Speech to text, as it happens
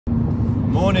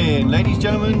morning, ladies,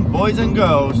 gentlemen, boys and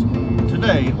girls.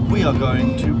 Today we are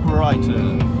going to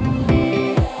Brighton.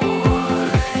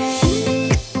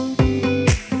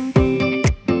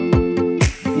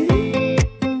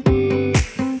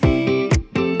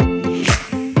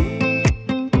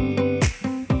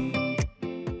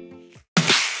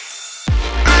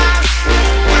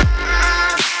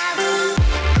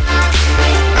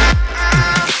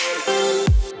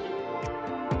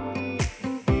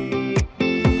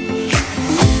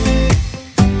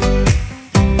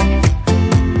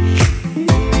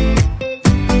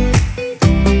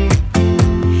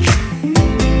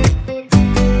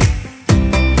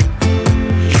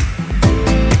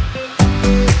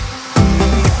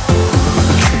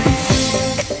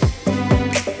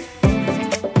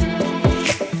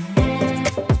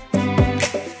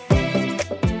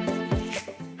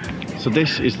 So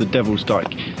this is the Devil's Dyke.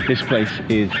 This place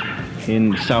is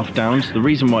in South Downs. The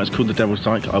reason why it's called the Devil's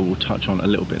Dyke I will touch on a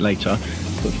little bit later,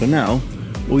 but for now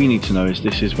all you need to know is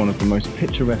this is one of the most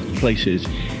picturesque places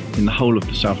in the whole of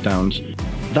the South Downs.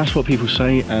 That's what people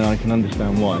say, and I can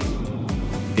understand why.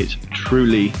 It's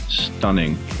truly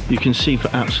stunning. You can see for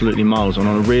absolutely miles, and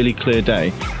on a really clear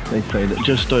day they say that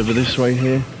just over this way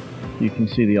here you can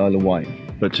see the Isle of Wight,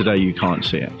 but today you can't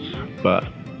see it, but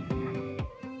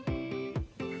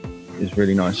it's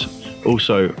really nice.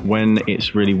 Also, when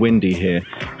it's really windy here,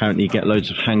 apparently you get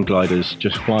loads of hang gliders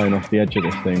just flying off the edge of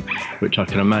this thing, which I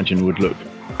can imagine would look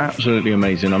absolutely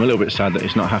amazing. I'm a little bit sad that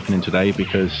it's not happening today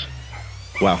because,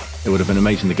 wow, it would have been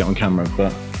amazing to get on camera,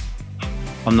 but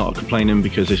I'm not complaining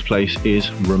because this place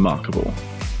is remarkable.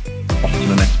 Off to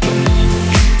the next place.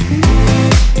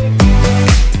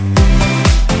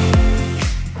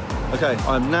 Okay,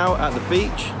 I'm now at the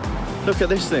beach. Look at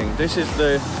this thing. This is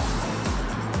the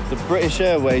British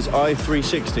Airways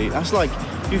i360. That's like,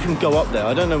 you can go up there.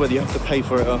 I don't know whether you have to pay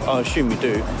for it. I assume you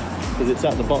do, because it's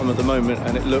at the bottom at the moment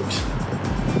and it looks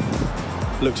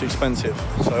expensive.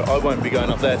 So I won't be going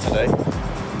up there today.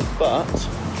 But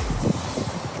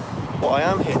what I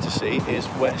am here to see is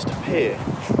West Pier,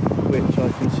 which I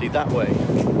can see that way.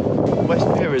 West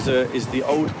Pier is the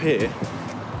old pier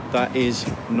that is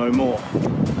no more.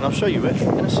 And I'll show you it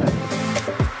in a sec.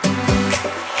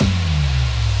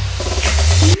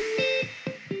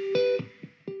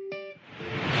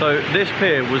 So this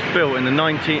pier was built in the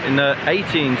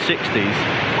 1860s,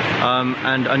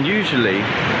 and unusually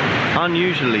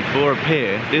for a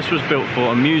pier, this was built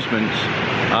for amusements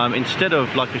instead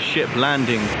of like a ship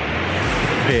landing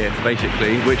pier,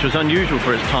 basically, which was unusual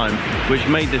for its time, which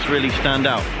made this really stand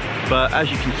out. But as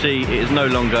you can see, it is no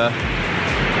longer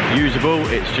usable,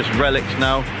 it's just relics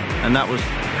now, and that was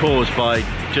caused by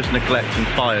just neglect and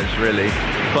fires, really.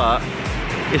 But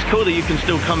it's cool that you can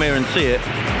still come here and see it.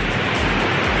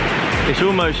 It's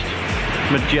almost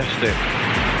majestic.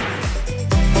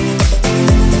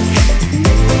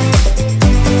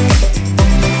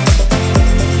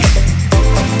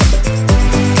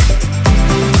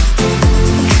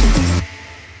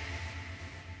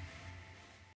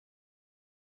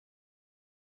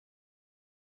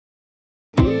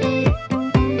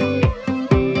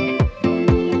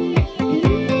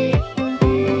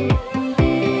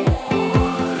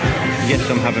 Yes,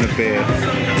 I'm having a beer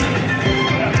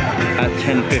at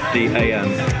 10:50 AM.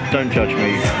 Don't judge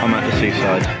me, I'm at the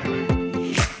seaside.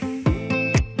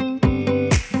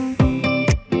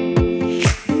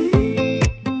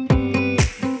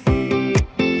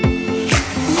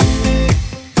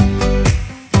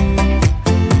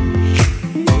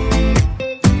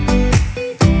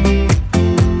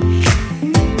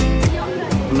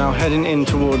 I'm now heading in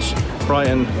towards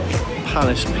Brighton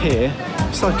Palace Pier.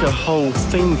 It's like a whole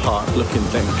theme park looking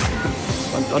thing.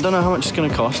 I don't know how much it's going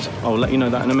to cost. I'll let you know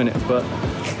that in a minute, but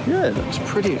yeah, it looks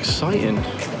pretty exciting.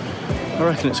 I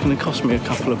reckon it's going to cost me a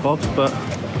couple of bob, but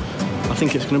I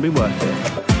think it's going to be worth it.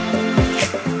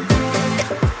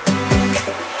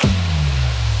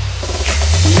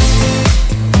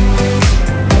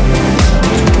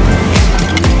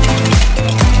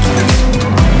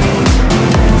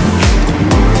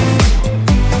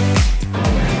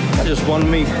 I just won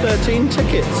me 13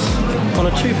 tickets on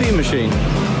a 2p machine.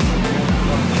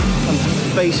 I'm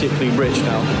basically rich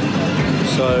now,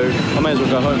 so I may as well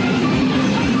go home.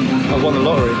 I've won the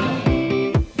lottery.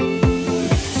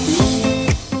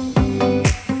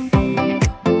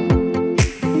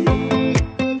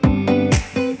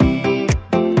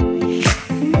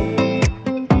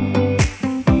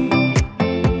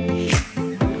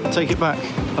 Take it back.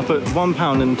 I put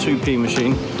 £1 in the 2p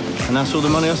machine, and that's all the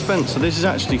money I spent. So this is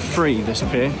actually free, this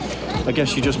pier. I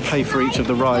guess you just pay for each of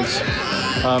the rides.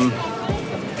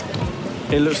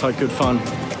 It looks like good fun.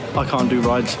 I can't do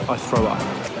rides, I throw up.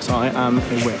 because I am a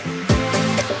whip.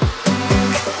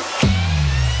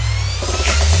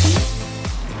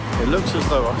 It looks as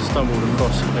though I've stumbled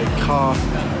across a car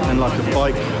and like a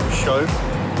bike show,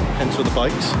 hence all the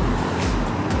bikes.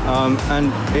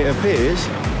 And it appears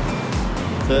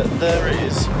that there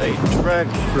is a drag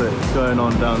strip going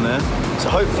on down there. So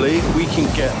hopefully we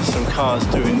can get some cars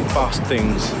doing fast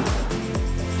things.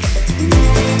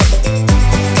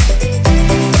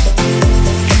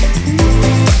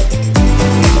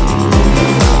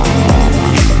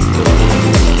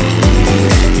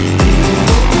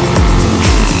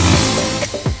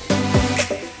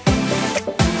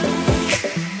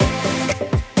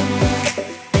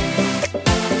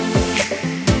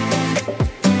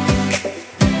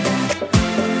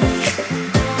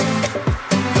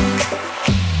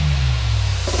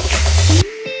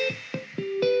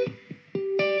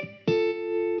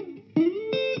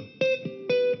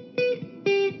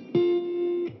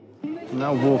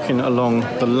 Now walking along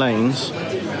the lanes,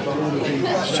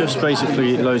 it's just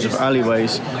basically loads of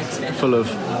alleyways full of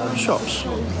shops.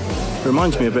 It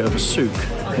reminds me a bit of a souk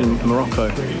in Morocco,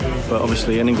 but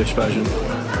obviously an English version.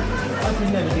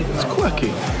 It's quirky.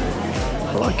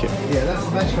 I like it. Yeah, that's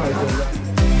the best way.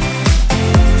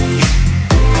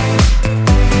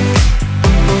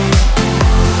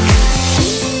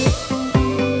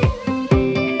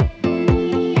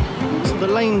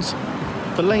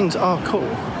 The lanes are cool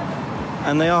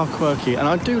and they are quirky and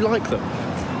I do like them,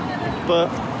 but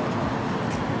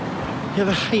you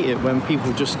ever hate it when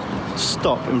people just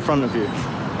stop in front of you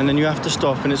and then you have to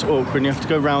stop and it's awkward and you have to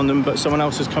go round them, but someone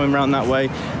else is coming round that way.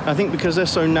 I think because they're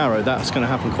so narrow, that's going to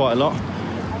happen quite a lot.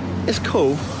 It's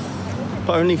cool,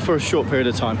 but only for a short period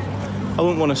of time. I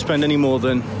wouldn't want to spend any more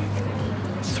than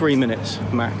 3 minutes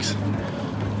max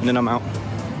and then I'm out.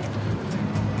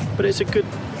 But it's a good,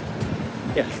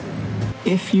 yeah.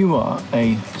 If you are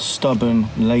a stubborn,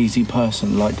 lazy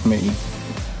person like me,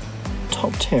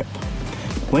 top tip,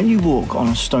 when you walk on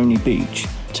a stony beach,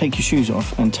 take your shoes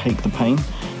off and take the pain,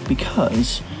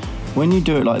 because when you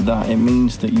do it like that, it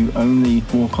means that you only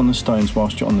walk on the stones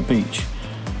whilst you're on the beach.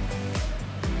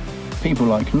 People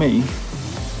like me,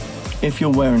 if you're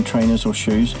wearing trainers or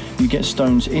shoes, you get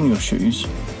stones in your shoes,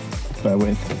 bear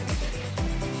with.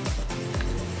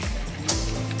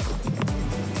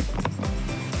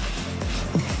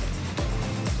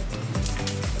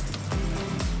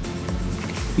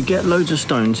 You get loads of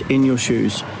stones in your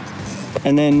shoes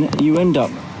and then you end up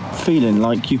feeling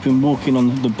like you've been walking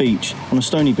on the beach, on a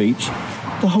stony beach,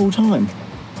 the whole time.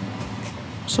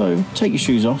 So take your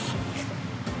shoes off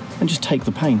and just take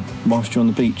the pain whilst you're on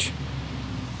the beach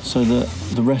so that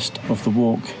the rest of the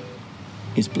walk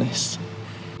is bliss.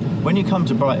 When you come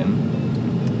to Brighton,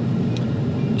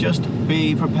 just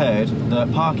be prepared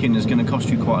that parking is going to cost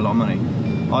you quite a lot of money.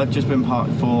 I've just been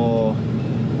parked for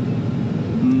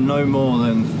no more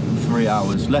than 3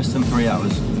 hours, less than 3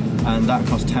 hours, and that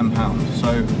cost £10.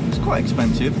 So it's quite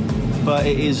expensive, but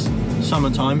it is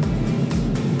summertime.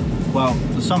 Well,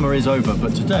 the summer is over,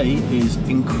 but today is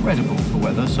incredible for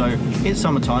weather. So it's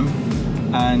summertime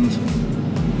and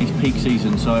it's peak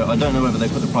season, so I don't know whether they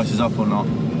put the prices up or not.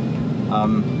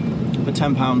 But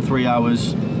 £10, 3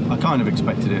 hours, I kind of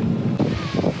expected it.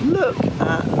 Look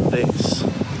at this.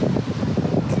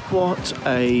 What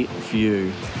a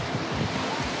view.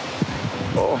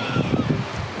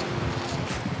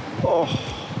 Oh.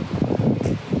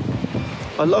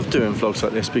 I love doing vlogs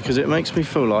like this because it makes me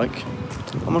feel like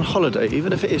I'm on holiday,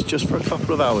 even if it is just for a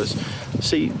couple of hours.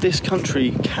 See, this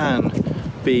country can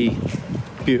be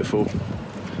beautiful,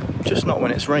 just not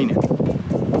when it's raining.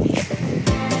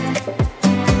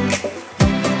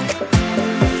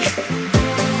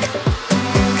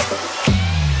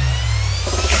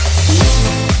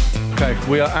 Okay,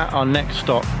 we are at our next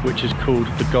stop, which is called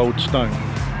the Gold Stone.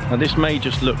 Now this may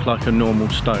just look like a normal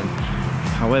stone.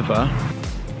 However,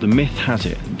 the myth has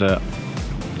it that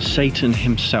Satan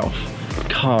himself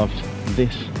carved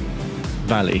this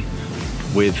valley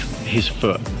with his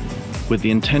foot, with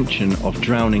the intention of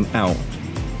drowning out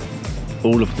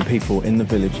all of the people in the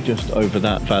village just over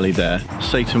that valley there.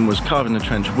 Satan was carving the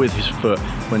trench with his foot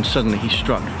when suddenly he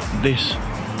struck this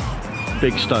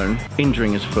big stone,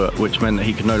 injuring his foot, which meant that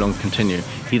he could no longer continue.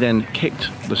 He then kicked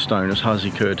the stone as hard as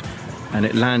he could, and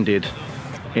it landed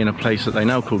in a place that they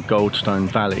now call Goldstone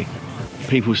Valley.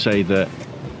 People say that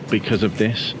because of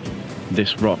this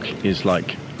rock is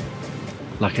like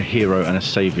a hero and a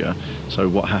savior. So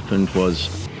what happened was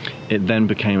it then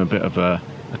became a bit of a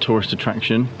tourist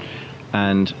attraction,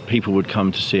 and people would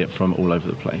come to see it from all over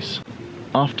the place.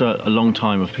 After a long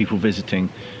time of people visiting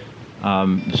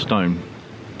the stone,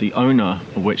 the owner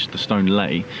of which the stone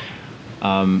lay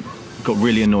got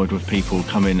really annoyed with people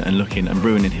coming and looking and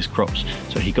ruining his crops,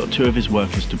 so he got 2 of his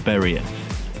workers to bury it,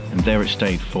 and there it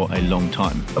stayed for a long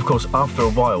time. Of course, after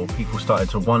a while, people started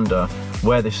to wonder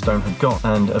where this stone had gone,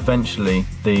 and eventually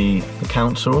the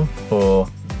council or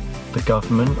the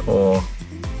government or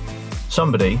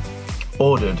somebody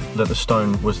ordered that the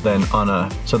stone was then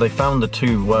unearthed. So they found the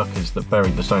 2 workers that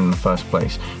buried the stone in the first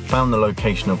place, found the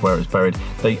location of where it was buried,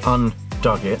 they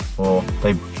undug it, or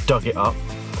they dug it up,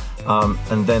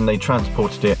 and then they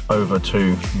transported it over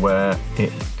to where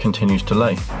it continues to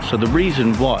lay. So the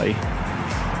reason why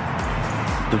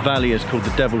the valley is called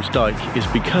the Devil's Dyke is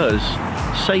because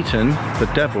Satan, the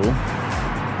devil,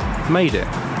 made it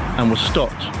and was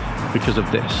stopped because of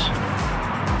this.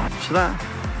 So that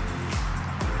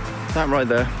right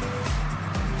there,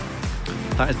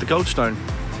 that is the goldstone.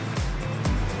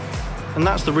 And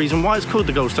that's the reason why it's called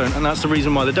the goldstone, and that's the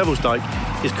reason why the Devil's Dyke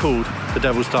is called the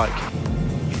Devil's Dyke.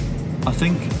 I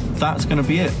think that's going to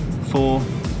be it for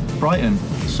Brighton.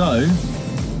 So,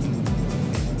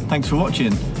 thanks for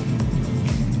watching.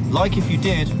 Like if you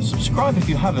did, subscribe if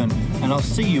you haven't, and I'll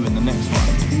see you in the next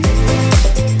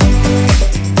one.